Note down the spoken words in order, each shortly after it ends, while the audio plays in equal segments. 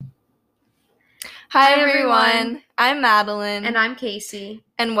Hi everyone, I'm Madeline. And I'm Casey.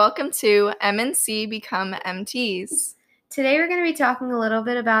 And welcome to MNC Become MTs. Today we're going to be talking a little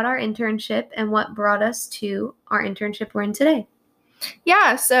bit about our internship and what brought us to our internship we're in today.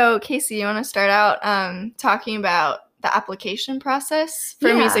 Yeah, so Casey, you want to start out talking about the application process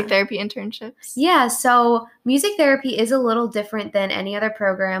for music therapy internships? Yeah, so music therapy is a little different than any other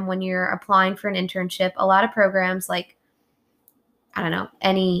program when you're applying for an internship. A lot of programs like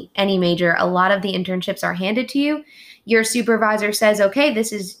any major, a lot of the internships are handed to you. Your supervisor says, okay,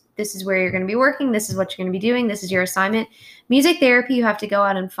 this is where you're going to be working. This is what you're going to be doing. This is your assignment. Music therapy, you have to go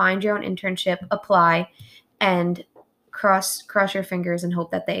out and find your own internship, apply, and cross your fingers and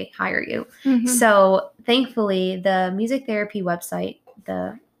hope that they hire you. Mm-hmm. So thankfully, the music therapy website,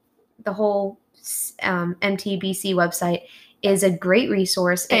 the whole MTBC website is a great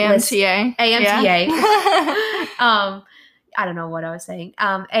resource. AMTA. AMTA. I don't know what I was saying.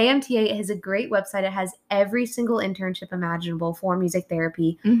 AMTA is a great website. It has every single internship imaginable for music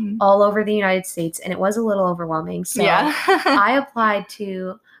therapy all over the United States, and it was a little overwhelming. So I applied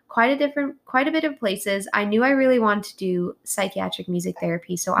to quite a bit of places. I knew I really wanted to do psychiatric music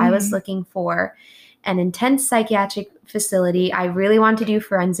therapy, so I was looking for an intense psychiatric facility. I really wanted to do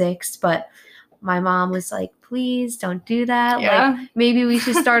forensics, but my mom was like, please don't do that. Yeah. Like, maybe we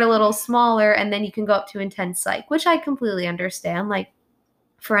should start a little smaller and then you can go up to intense psych, which I completely understand. Like,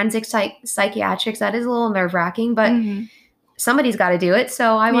 forensic psychiatrics, that is a little nerve-wracking, but somebody's got to do it.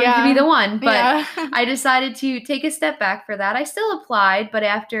 So I wanted to be the one. But I decided to take a step back for that. I still applied, but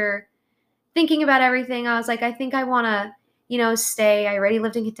after thinking about everything, I was like, I think I want to, stay. I already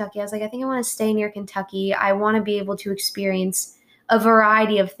lived in Kentucky. I was like, I think I want to stay near Kentucky. I want to be able to experience a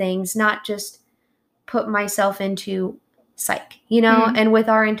variety of things, not just put myself into psych, and with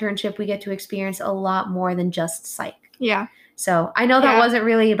our internship, we get to experience a lot more than just psych. Yeah. So I know that wasn't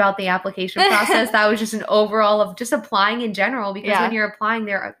really about the application process. That was just an overall of just applying in general, because when you're applying,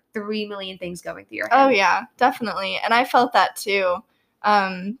 there are 3 million things going through your head. Oh, yeah, definitely. And I felt that too.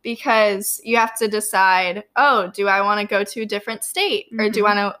 Because you have to decide, do I want to go to a different state or do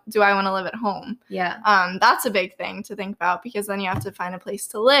I want to live at home? Yeah. That's a big thing to think about, because then you have to find a place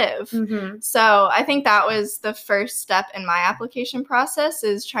to live. So I think that was the first step in my application process,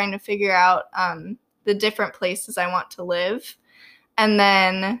 is trying to figure out the different places I want to live, and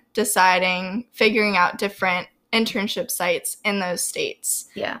then figuring out different internship sites in those states.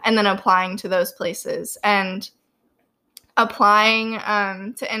 Yeah. And then applying to those places. And applying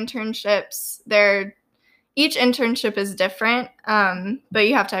to internships, each internship is different, but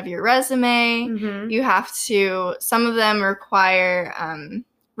you have to have your resume. You have to, some of them require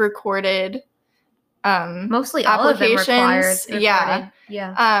recorded mostly all of them require recorded.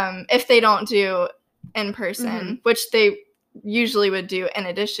 If they don't do in person, which they usually would do in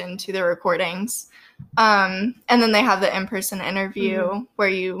addition to the recordings. And then they have the in-person interview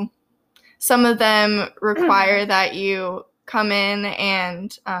where some of them require that you come in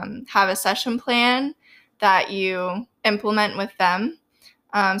and have a session plan that you implement with them.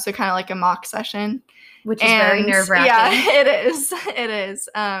 So kind of like a mock session. Which is very nerve-wracking. Yeah, it is. It is.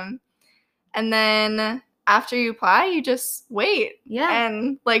 And then after you apply, you just wait. Yeah.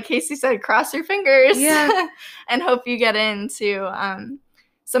 And like Casey said, cross your fingers. Yeah. And hope you get into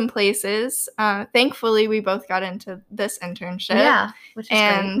some places. Thankfully, we both got into this internship. Yeah, which is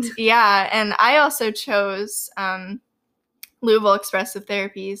great. Yeah, and I also chose Louisville Expressive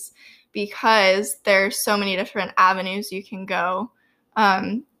Therapies because there's so many different avenues you can go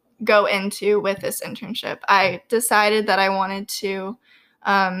into with this internship. I decided that I wanted to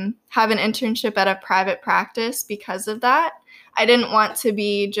have an internship at a private practice because of that. I didn't want to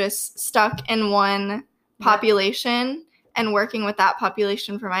be just stuck in one population and working with that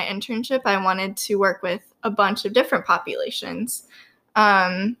population for my internship. I wanted to work with a bunch of different populations.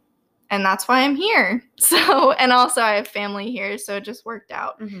 And that's why I'm here. So, and also I have family here, so it just worked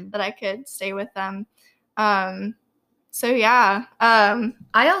out that I could stay with them. So yeah.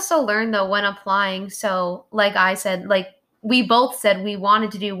 I also learned though when applying, so like I said, like we both said we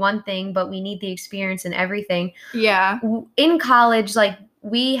wanted to do one thing, but we need the experience in everything. Yeah. In college, like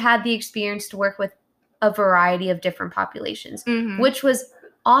we had the experience to work with a variety of different populations, which was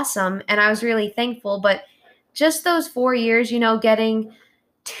awesome. And I was really thankful, but just those 4 years, getting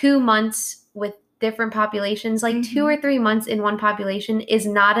 2 months with different populations, like 2 or 3 months in one population is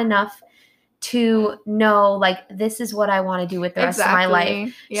not enough to know, like, this is what I want to do with the rest of my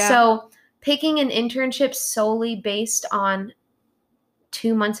life. Yeah. So picking an internship solely based on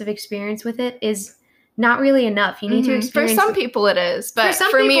 2 months of experience with it is not really enough. You need to experience. For some people it is, but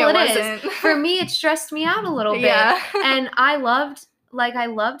for me it wasn't. For me, it stressed me out a little bit. Yeah. And I loved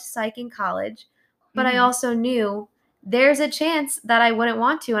psych in college. but I also knew there's a chance that I wouldn't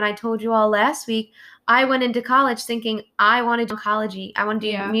want to. And I told you all last week, I went into college thinking I wanted to do oncology. I want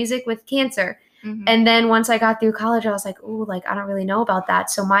to do music with cancer. And then once I got through college, I was like, ooh, like, I don't really know about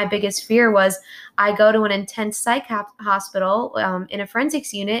that. So my biggest fear was I go to an intense psych hospital in a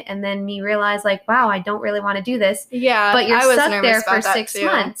forensics unit, and then me realize, like, wow, I don't really want to do this. Yeah. But you're stuck there for 6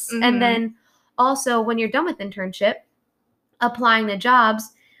 months. And then also when you're done with internship, applying to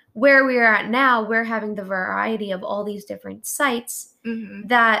jobs, where we are at now, we're having the variety of all these different sites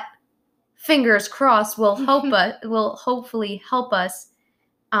that, fingers crossed, will hopefully help us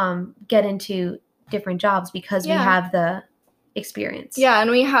get into different jobs because we have the experience. Yeah,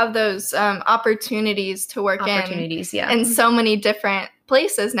 and we have those opportunities to work in so many different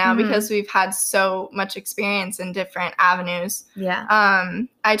places now because we've had so much experience in different avenues. Yeah.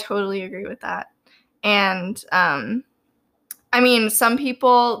 I totally agree with that. And I mean, some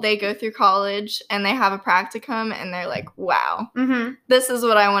people, they go through college and they have a practicum and they're like, wow, this is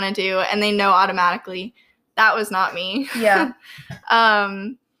what I want to do. And they know automatically that was not me. Yeah.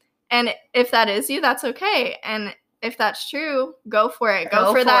 And if that is you, that's okay. And if that's true, go for it.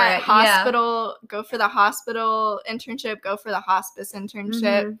 Go for that hospital. Yeah. Go for the hospital internship. Go for the hospice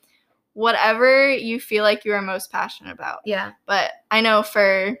internship. Whatever you feel like you are most passionate about. Yeah. But I know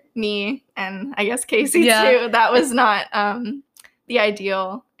for me, and I guess Casey too, that was not the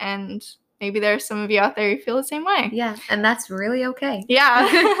ideal. And maybe there are some of you out there who feel the same way. Yeah. And that's really okay.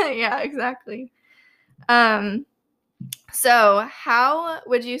 Yeah. Yeah, exactly. So how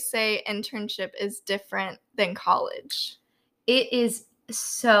would you say internship is different than college? It is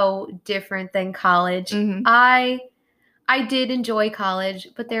so different than college. I did enjoy college,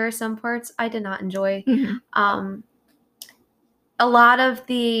 but there are some parts I did not enjoy. A lot of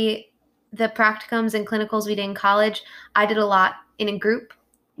the practicums and clinicals we did in college, I did a lot in a group.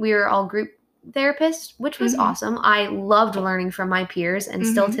 We were all group therapists, which was awesome. I loved learning from my peers, and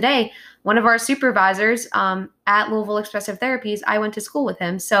still today, one of our supervisors at Louisville Expressive Therapies, I went to school with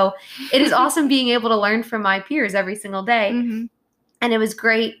him. So it is awesome being able to learn from my peers every single day. And it was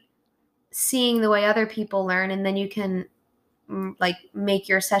great seeing the way other people learn, and then you can like make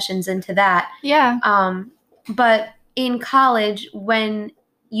your sessions into that. Yeah. But in college, when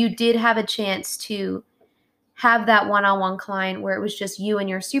you did have a chance to have that one-on-one client where it was just you and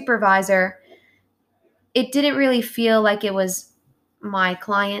your supervisor, it didn't really feel like it was my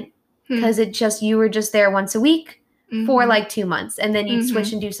client because you were just there once a week for like 2 months, and then you'd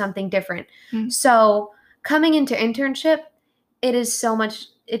switch and do something different. So coming into internship, it is so much,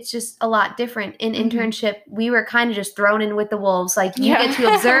 it's just a lot different. In internship, we were kind of just thrown in with the wolves. Like, you get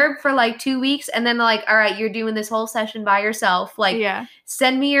to observe for like 2 weeks, and then they're like, all right, you're doing this whole session by yourself. Like,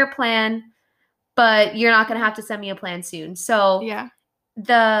 send me your plan, but you're not going to have to send me a plan soon. So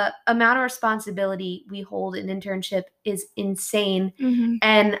the amount of responsibility we hold in internship is insane.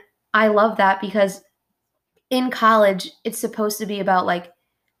 And I love that because in college, it's supposed to be about like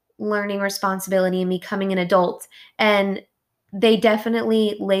learning responsibility and becoming an adult. And they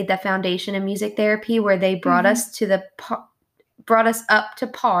definitely laid the foundation in music therapy where they brought us to brought us up to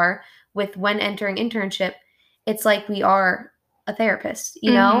par with when entering internship. It's like we are a therapist,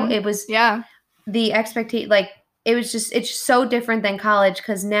 you know? It was the expectation, like, it was just, it's so different than college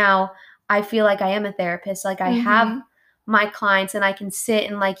because now I feel like I am a therapist. Like, I have my clients and I can sit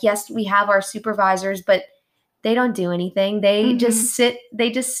and, like, yes, we have our supervisors, but they don't do anything. They just sit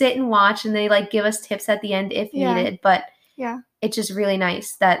and watch, and they like give us tips at the end if needed. But it's just really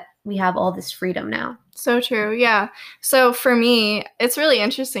nice that we have all this freedom now. So true. Yeah. So for me, it's really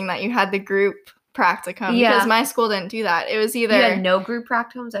interesting that you had the group practicum because my school didn't do that. It was either... You had no group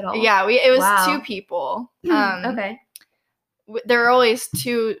practicums at all? Yeah. It was 2 people. Okay. There were always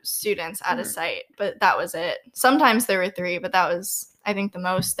 2 students at a site, but that was it. Sometimes there were 3, but that was, I think, the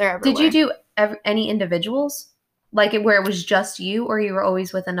most there ever Did were. you do any individuals? Like, where it was just you, or you were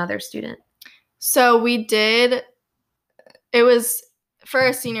always with another student? So we did... It was, for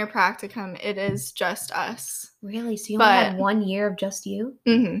a senior practicum, it is just us. Really? So you only had 1 year of just you?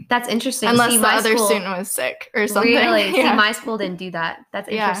 That's interesting. Unless the other student was sick or something. Really? See, my school didn't do that. That's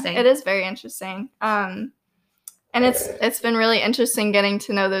interesting. It is very interesting. And it's been really interesting getting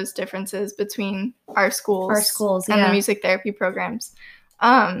to know those differences between our schools and the music therapy programs.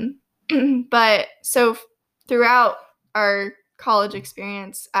 But so throughout our college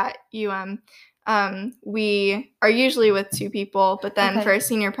experience at UM, we are usually with 2 people, but then for a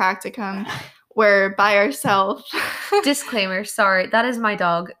senior practicum, we're by ourselves. Disclaimer, sorry, that is my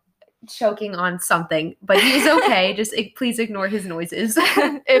dog choking on something, but he's okay. Just please ignore his noises.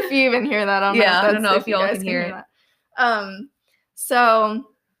 If you even hear that on I don't know if y'all can hear it.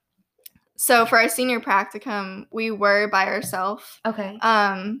 So for our senior practicum, we were by ourselves. Okay.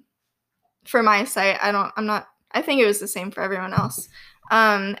 For my site, I think it was the same for everyone else.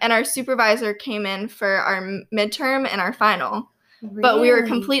 And our supervisor came in for our midterm and our final. Really? But we were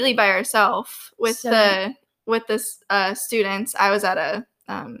completely by ourselves with the students. I was at a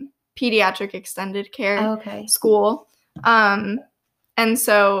pediatric extended care school. And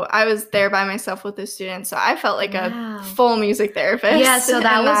so I was there by myself with the students. So I felt like a full music therapist. Yeah, so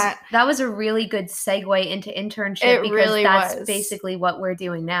that was a really good segue into internship because that's basically what we're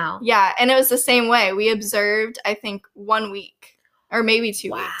doing now. Yeah, and it was the same way. We observed, I think, 1 week or maybe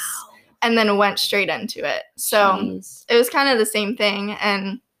 2 weeks. And then went straight into it. So it was kind of the same thing.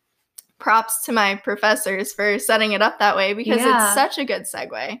 And props to my professors for setting it up that way because it's such a good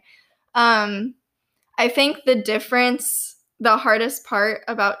segue. I think the hardest part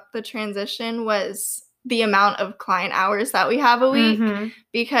about the transition was the amount of client hours that we have a week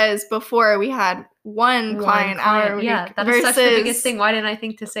because before we had one client hour a week. Yeah, that is such the biggest thing. Why didn't I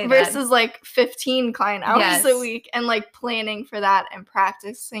think to say that? Versus like 15 client hours a week, and like planning for that and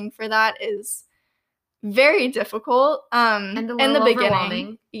practicing for that is very difficult. And a little in the overwhelming.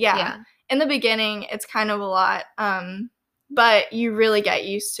 Beginning. Yeah. In the beginning, it's kind of a lot, but you really get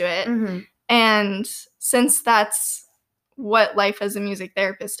used to it. And since that's what life as a music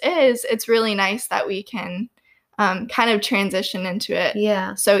therapist is, it's really nice that we can kind of transition into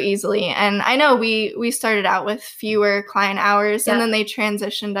it so easily. And I know we started out with fewer client hours and then they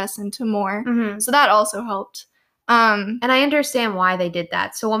transitioned us into more. So that also helped. And I understand why they did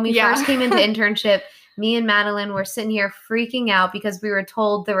that. So when we first came into internship, me and Madeline were sitting here freaking out because we were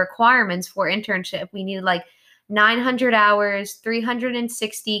told the requirements for internship. We needed like 900 hours,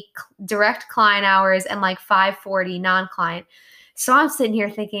 360 direct client hours, and like 540 non-client. So I'm sitting here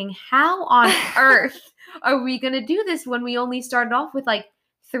thinking, how on earth are we going to do this when we only started off with like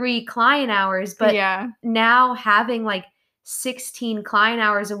 3 client hours? But now having like 16 client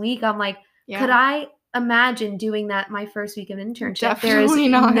hours a week, I'm like, could I imagine doing that my first week of internship? Definitely There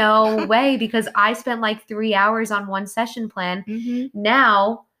is not. no way, because I spent like 3 hours on one session plan.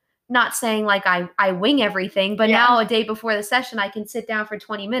 Now, not saying like I wing everything, but now a day before the session, I can sit down for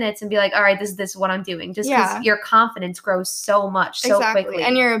 20 minutes and be like, all right, this is what I'm doing. Just because your confidence grows so much so quickly.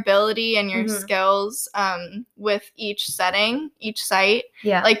 And your ability and your skills with each setting, each site.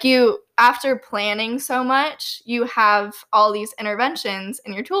 Like after planning so much, you have all these interventions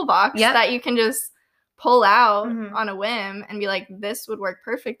in your toolbox that you can just pull out on a whim and be like, this would work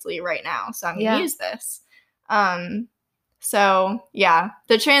perfectly right now. So I'm going to use this. So,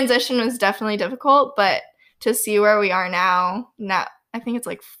 the transition was definitely difficult, but to see where we are now, I think it's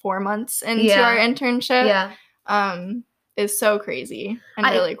like 4 months into our internship, is so crazy and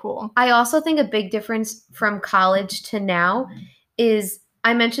really cool. I also think a big difference from college to now is,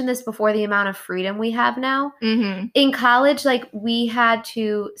 I mentioned this before, the amount of freedom we have now. In college, like, we had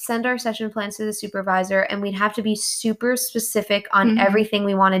to send our session plans to the supervisor, and we'd have to be super specific on everything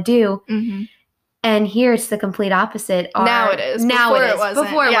we want to do. And here it's the complete opposit. Now it is. Before it wasn't.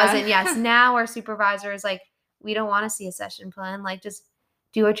 Before it wasn't, yes. Now our supervisor is like, we don't want to see a session plan. Like, just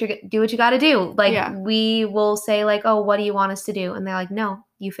do what you got to do. Like, we will say like, oh, what do you want us to do? And they're like, no,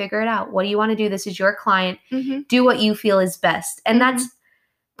 you figure it out. What do you want to do? This is your client. Do what you feel is best. And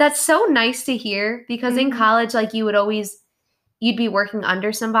that's so nice to hear, because in college, like, you'd be working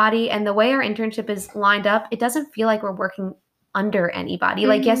under somebody, and the way our internship is lined up, it doesn't feel like we're working under anybody.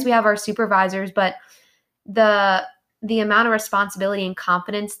 Like, yes, we have our supervisors, but the amount of responsibility and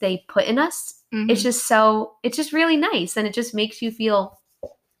confidence they put in us, it's just really nice, and it just makes you feel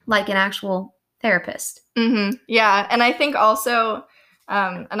like an actual therapist. Yeah, and I think also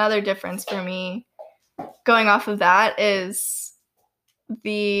another difference for me going off of that is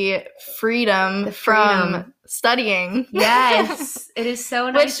the freedom from studying. Yes, it is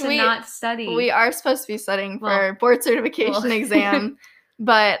so nice to not study. We are supposed to be studying for our board certification exam,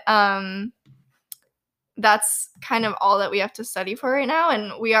 but that's kind of all that we have to study for right now.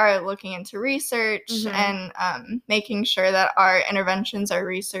 And we are looking into research and making sure that our interventions are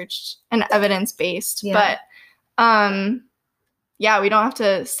researched and evidence-based. But we don't have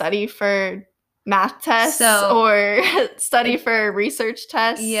to study for math tests or study for research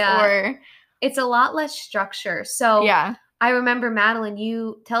tests. Or it's a lot less structure. So I remember, Madeline,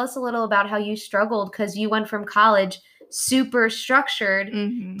 you tell us a little about how you struggled, because you went from college super structured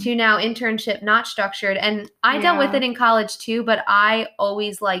to now internship not structured. And I dealt with it in college too, but I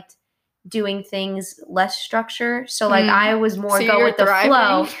always liked doing things less structure. So like I was more go with the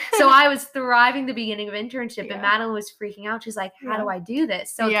flow. So I was thriving the beginning of internship, and Madeline was freaking out. She's like, how do I do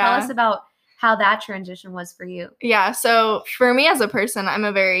this? So tell us about how that transition was for you. Yeah, so for me as a person, I'm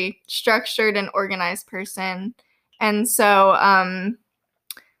a very structured and organized person. And so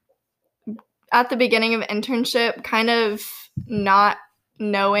at the beginning of internship, kind of not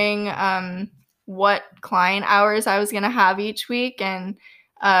knowing what client hours I was going to have each week, and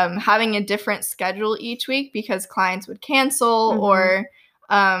having a different schedule each week because clients would cancel or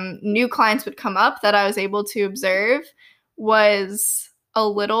new clients would come up that I was able to observe, was a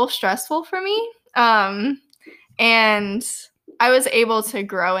little stressful for me. And I was able to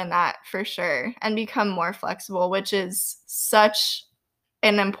grow in that for sure and become more flexible, which is such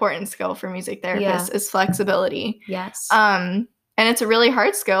an important skill for music therapists, is flexibility. Yes. And it's a really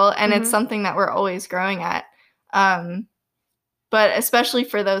hard skill, and it's something that we're always growing at. But especially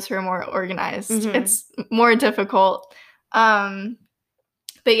for those who are more organized, it's more difficult. But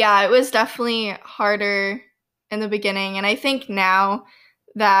yeah, it was definitely harder in the beginning. And I think now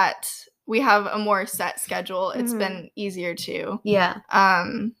that we have a more set schedule, it's been easier too. Yeah.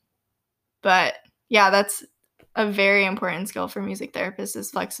 But yeah, that's a very important skill for music therapists,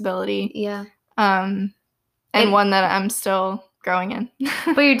 is flexibility. Yeah. And one that I'm still growing in.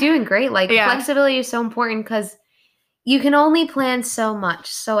 But you're doing great. Like, flexibility is so important because you can only plan so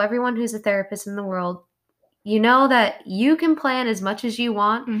much. So everyone who's a therapist in the world, you know that you can plan as much as you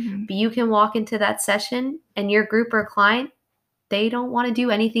want, but you can walk into that session and your group or client, they don't want to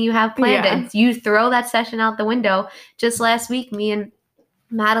do anything you have planned. Yeah. You throw that session out the window. Just last week, me and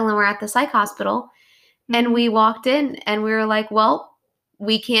Madeline were at the psych hospital, and we walked in and we were like, well,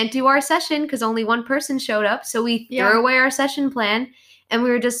 we can't do our session because only one person showed up. So we threw away our session plan, and we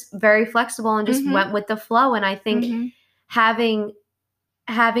were just very flexible and just went with the flow. And I think having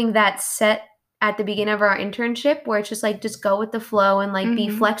that set at the beginning of our internship, where it's just like, just go with the flow and like be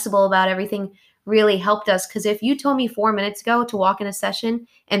flexible about everything, really helped us. Because if you told me 4 minutes ago to walk in a session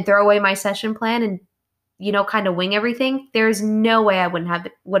and throw away my session plan and, you know, kind of wing everything, there's no way I would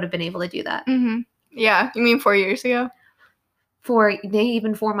have been able to do that. Yeah. You mean 4 years ago?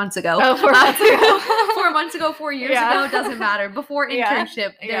 Even 4 months ago. Oh, 4 months ago. 4 months ago, 4 years ago, doesn't matter. Before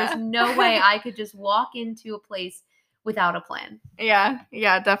internship, there's no way I could just walk into a place without a plan. Yeah,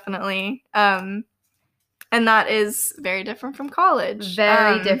 definitely. And that is very different from college.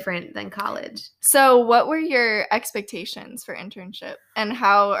 Very different than college. So what were your expectations for internship, and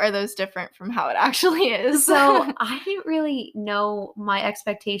how are those different from how it actually is? So I didn't really know my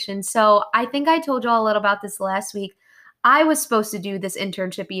expectations. So I think I told you all a little about this last week. I was supposed to do this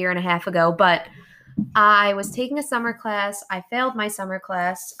internship a year and a half ago, but I was taking a summer class. I failed my summer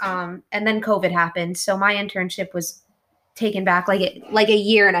class, and then COVID happened. So my internship was taken back like a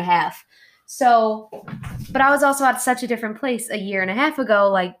year and a half. So, but I was also at such a different place a year and a half ago.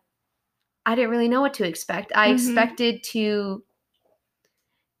 Like, I didn't really know what to expect. I expected to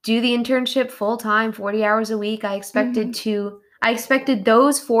do the internship full time, 40 hours a week. I expected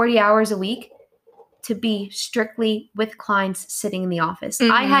those 40 hours a week to be strictly with clients sitting in the office.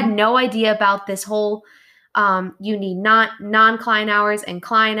 I had no idea about this whole you need non-client hours and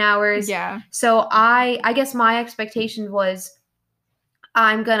client hours. Yeah. So I guess my expectation was,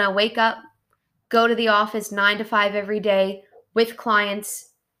 I'm going to wake up, go to the office 9 to 5 every day with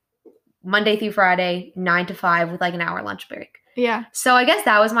clients, Monday through Friday, 9 to 5 with like an hour lunch break. Yeah. So I guess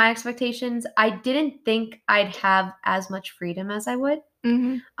that was my expectations. I didn't think I'd have as much freedom as I would.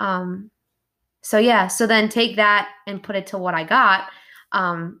 So yeah, so then take that and put it to what I got.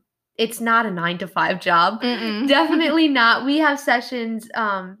 It's not a 9 to 5 job. Definitely not. We have sessions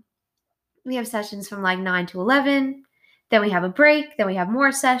from like 9 to 11. Then we have a break. Then we have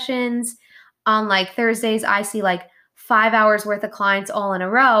more sessions. On like Thursdays, I see like 5 hours worth of clients all in a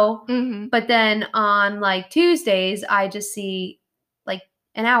row. But then on like Tuesdays, I just see like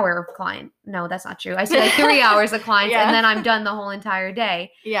an hour of client. No, that's not true. I see like 3 hours of clients, and then I'm done the whole entire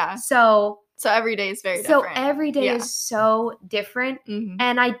day. Yeah. So every day is very different. So every day is so different.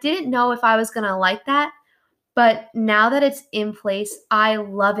 And I didn't know if I was going to like that. But now that it's in place, I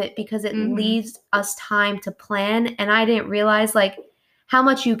love it because it leaves us time to plan. And I didn't realize like how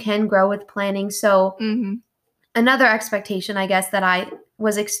much you can grow with planning. So another expectation, I guess, that I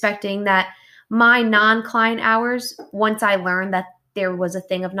was expecting, that my non-client hours, once I learned that there was a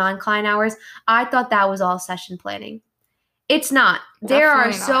thing of non-client hours, I thought that was all session planning. It's not. There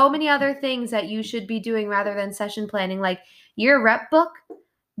are so many other things that you should be doing rather than session planning. Like your rep book,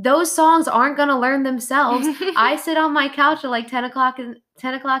 those songs aren't going to learn themselves. I sit on my couch at like 10 o'clock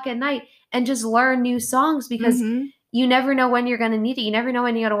at night and just learn new songs because you never know when you're going to need it. You never know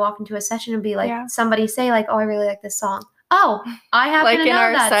when you're going to walk into a session and be like, somebody say like, oh, I really like this song. Oh, I happen to know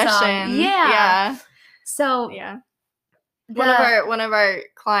that song. Yeah. So One of our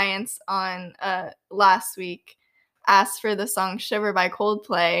clients on last week asked for the song Shiver by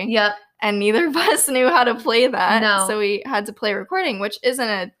Coldplay. Yep. And neither of us knew how to play that. No. So we had to play recording, which isn't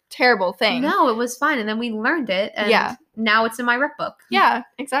a terrible thing. No, it was fine. And then we learned it. And now it's in my rep book. Yeah,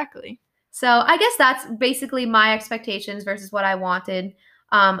 exactly. So I guess that's basically my expectations versus what I wanted.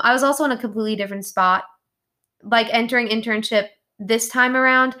 I was also in a completely different spot. Like entering internship this time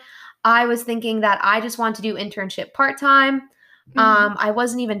around, I was thinking that I just want to do internship part-time. I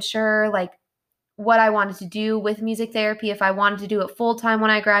wasn't even sure like what I wanted to do with music therapy, if I wanted to do it full-time when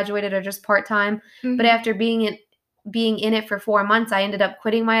I graduated or just part-time. But after being in it for 4 months, I ended up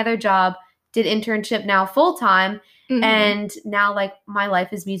quitting my other job, did internship now full-time, and now like my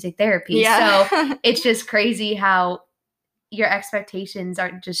life is music therapy. Yeah. So it's just crazy how your expectations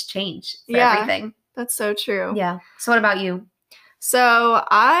are just changed for everything. That's so true. Yeah. So what about you? So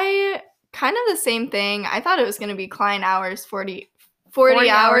I kind of the same thing. I thought it was going to be client hours, 40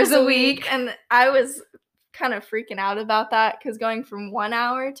 hours a week. And I was kind of freaking out about that because going from 1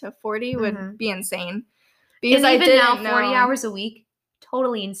 hour to 40 would be insane. Because and I even didn't now, 40 know. hours a week,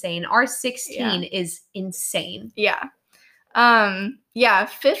 totally insane. Our 16 is insane. Yeah.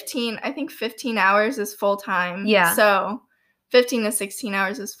 15, I think 15 hours is full time. Yeah. So 15 to 16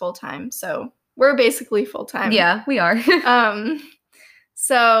 hours is full time. So we're basically full time. Yeah, we are.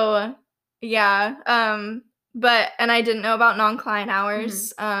 So yeah. But, and I didn't know about non-client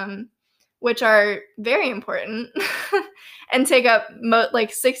hours, which are very important and take up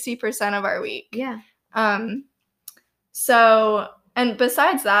like 60% of our week. Yeah. So, and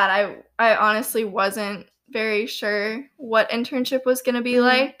besides that, I honestly wasn't very sure what internship was going to be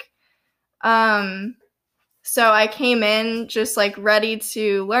like. So I came in just like ready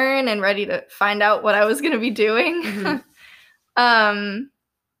to learn and ready to find out what I was going to be doing. And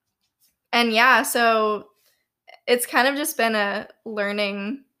yeah, so it's kind of just been a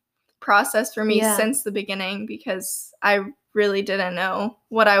learning process for me since the beginning because I really didn't know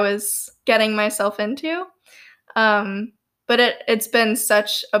what I was getting myself into. But it's been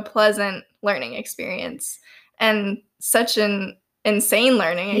such a pleasant learning experience and such an insane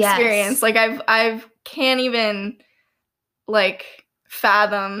learning experience. Like I've can't even like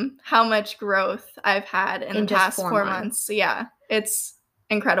fathom how much growth I've had in the past 4 months. So yeah, it's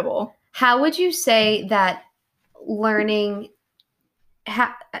incredible. How would you say that learning,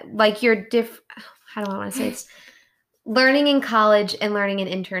 like your how do I want to say this? Learning in college and learning in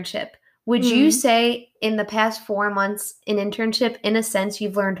internship. Would you say in the past 4 months in internship, in a sense,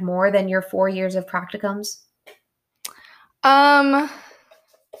 you've learned more than your 4 years of practicums?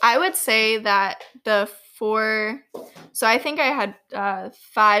 I would say that so I think I had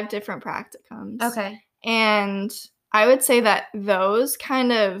 5 different practicums. Okay. And I would say that those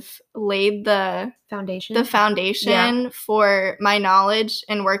kind of laid the foundation for my knowledge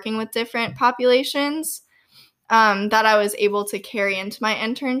in working with different populations that I was able to carry into my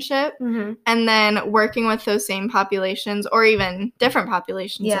internship. And then working with those same populations or even different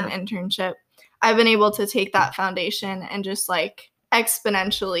populations in internship, I've been able to take that foundation and just like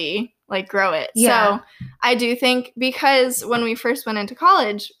exponentially like grow it. So I do think because when we first went into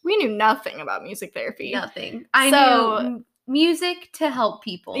college, we knew nothing about music therapy. Nothing. I knew music to help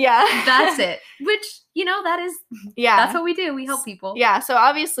people. Yeah. That's it. Which, that is, that's what we do. We help people. Yeah. So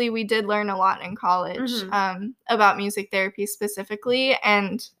obviously we did learn a lot in college about music therapy specifically.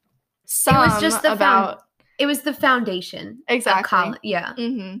 And it was just it was the foundation. Exactly. Yeah.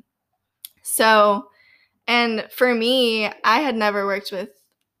 So, and for me, I had never worked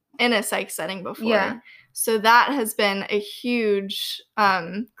in a psych setting before. Yeah. So that has been a huge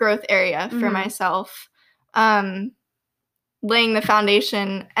growth area for myself. Laying the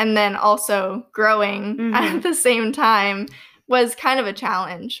foundation and then also growing at the same time was kind of a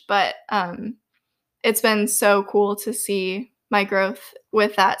challenge, but it's been so cool to see my growth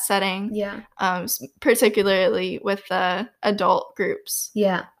with that setting. Yeah. Particularly with the adult groups.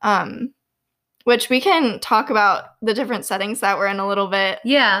 Yeah. Which we can talk about the different settings that we're in a little bit.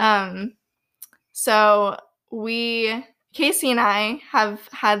 Yeah. So Casey and I have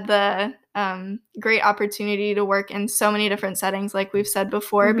had the great opportunity to work in so many different settings, like we've said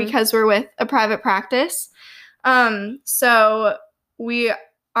before, because we're with a private practice. So we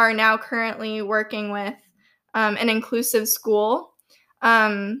are now currently working with an inclusive school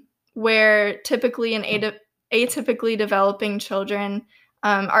where typically atypically developing children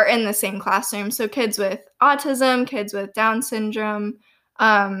are in the same classroom. So kids with autism, kids with Down syndrome,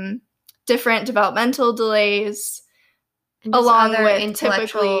 different developmental delays, along with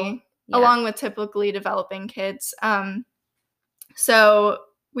typically developing kids. So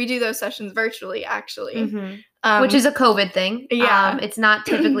we do those sessions virtually, actually. Which is a COVID thing. Yeah. It's not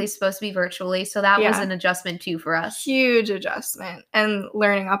typically supposed to be virtually, so that was Yeah. an adjustment too for us. Huge adjustment and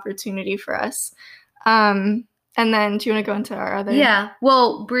learning opportunity for us. And then do you want to go into our other? Yeah.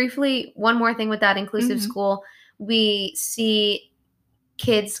 Well, briefly, one more thing with that inclusive Mhm. school, we see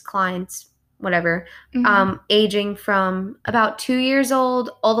kids, clients, whatever, Mhm. aging from about 2 years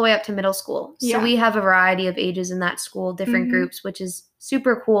old all the way up to middle school. So Yeah. we have a variety of ages in that school, different Mhm. groups, which is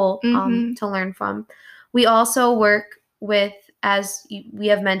super cool Mhm. to learn from. We also work with, as we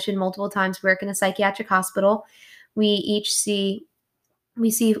have mentioned multiple times, work in a psychiatric hospital. We see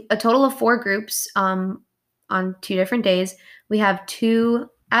a total of 4 groups on 2 different days. We have 2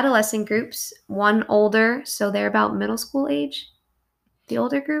 adolescent groups, one older, so they're about middle school age, the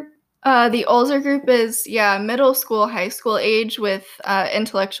older group. The older group is, middle school, high school age with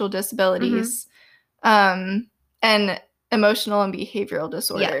intellectual disabilities and emotional and behavioral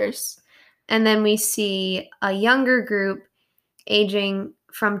disorders. And then we see a younger group aging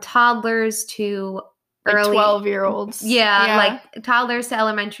from toddlers to Like early 12-year-olds. Yeah, like toddlers to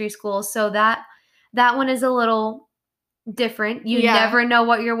elementary school. So that one is a little different. You never know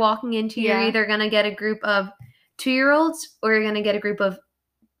what you're walking into. You're either going to get a group of 2-year-olds or you're going to get a group of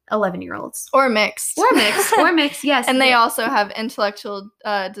 11-year-olds. Or mixed. Yes. And they also have intellectual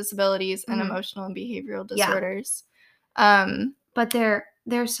disabilities and emotional and behavioral disorders. But they're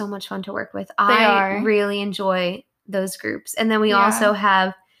so much fun to work with. They are. Really enjoy those groups. And then we also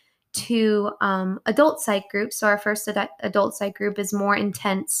have 2 adult psych groups. So our first adult psych group is more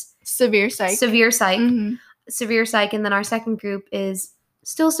intense. Severe psych. Mm-hmm. Severe psych. And then our second group is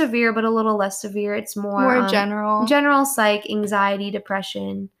still severe, but a little less severe. It's more general. General psych, anxiety,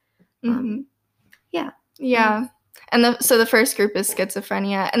 depression. Yeah. And so the first group is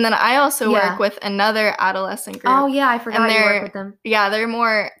schizophrenia. And then I also work with another adolescent group. Oh, yeah. I forgot you work with them. Yeah.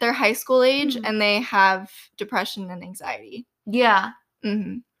 They're high school age and they have depression and anxiety. Yeah.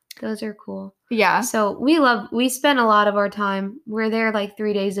 Mm-hmm. Those are cool. Yeah. So we spend a lot of our time. We're there like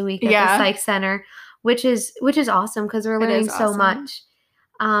 3 days a week at the psych center, which is awesome because we're learning so much.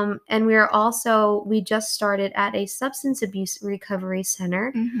 And we just started at a substance abuse recovery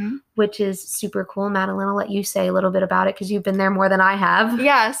center, which is super cool. Madeline, I'll let you say a little bit about it because you've been there more than I have.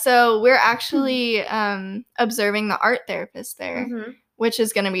 Yeah, so we're actually observing the art therapist there, which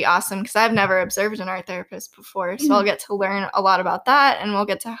is going to be awesome because I've never observed an art therapist before. So I'll get to learn a lot about that and we'll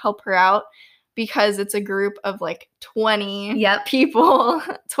get to help her out because it's a group of like 20 people,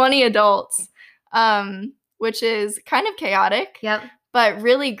 20 adults, which is kind of chaotic. Yep. But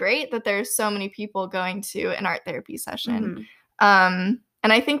really great that there's so many people going to an art therapy session. And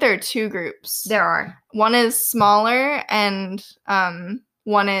I think there are 2 groups. There are. One is smaller and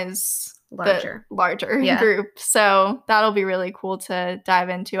one is larger group. So that'll be really cool to dive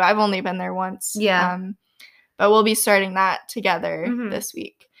into. I've only been there once. Yeah. But we'll be starting that together this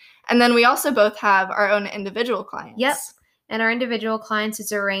week. And then we also both have our own individual clients. Yep. And our individual clients,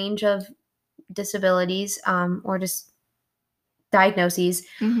 it's a range of disabilities or just diagnoses,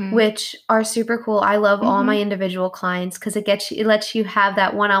 which are super cool. I love all my individual clients because it lets you have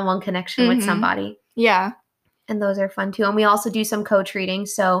that one-on-one connection with somebody. Yeah. And those are fun too. And we also do some co-treating.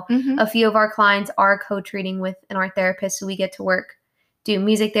 So a few of our clients are co-treating with an art therapist. So we get to do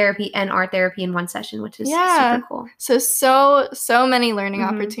music therapy and art therapy in one session, which is super cool. So many learning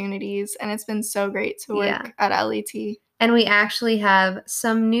opportunities. And it's been so great to work at LET. And we actually have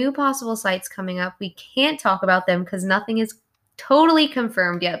some new possible sites coming up. We can't talk about them because nothing is totally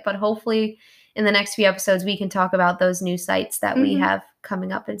confirmed yet, but hopefully in the next few episodes we can talk about those new sites that we have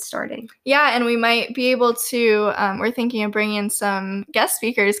coming up and starting. Yeah, and we might be able to, we're thinking of bringing in some guest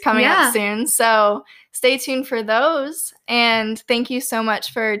speakers coming up soon, so stay tuned for those. And thank you so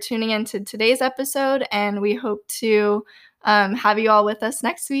much for tuning into today's episode, and we hope to have you all with us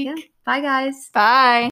next week. Bye, guys. Bye.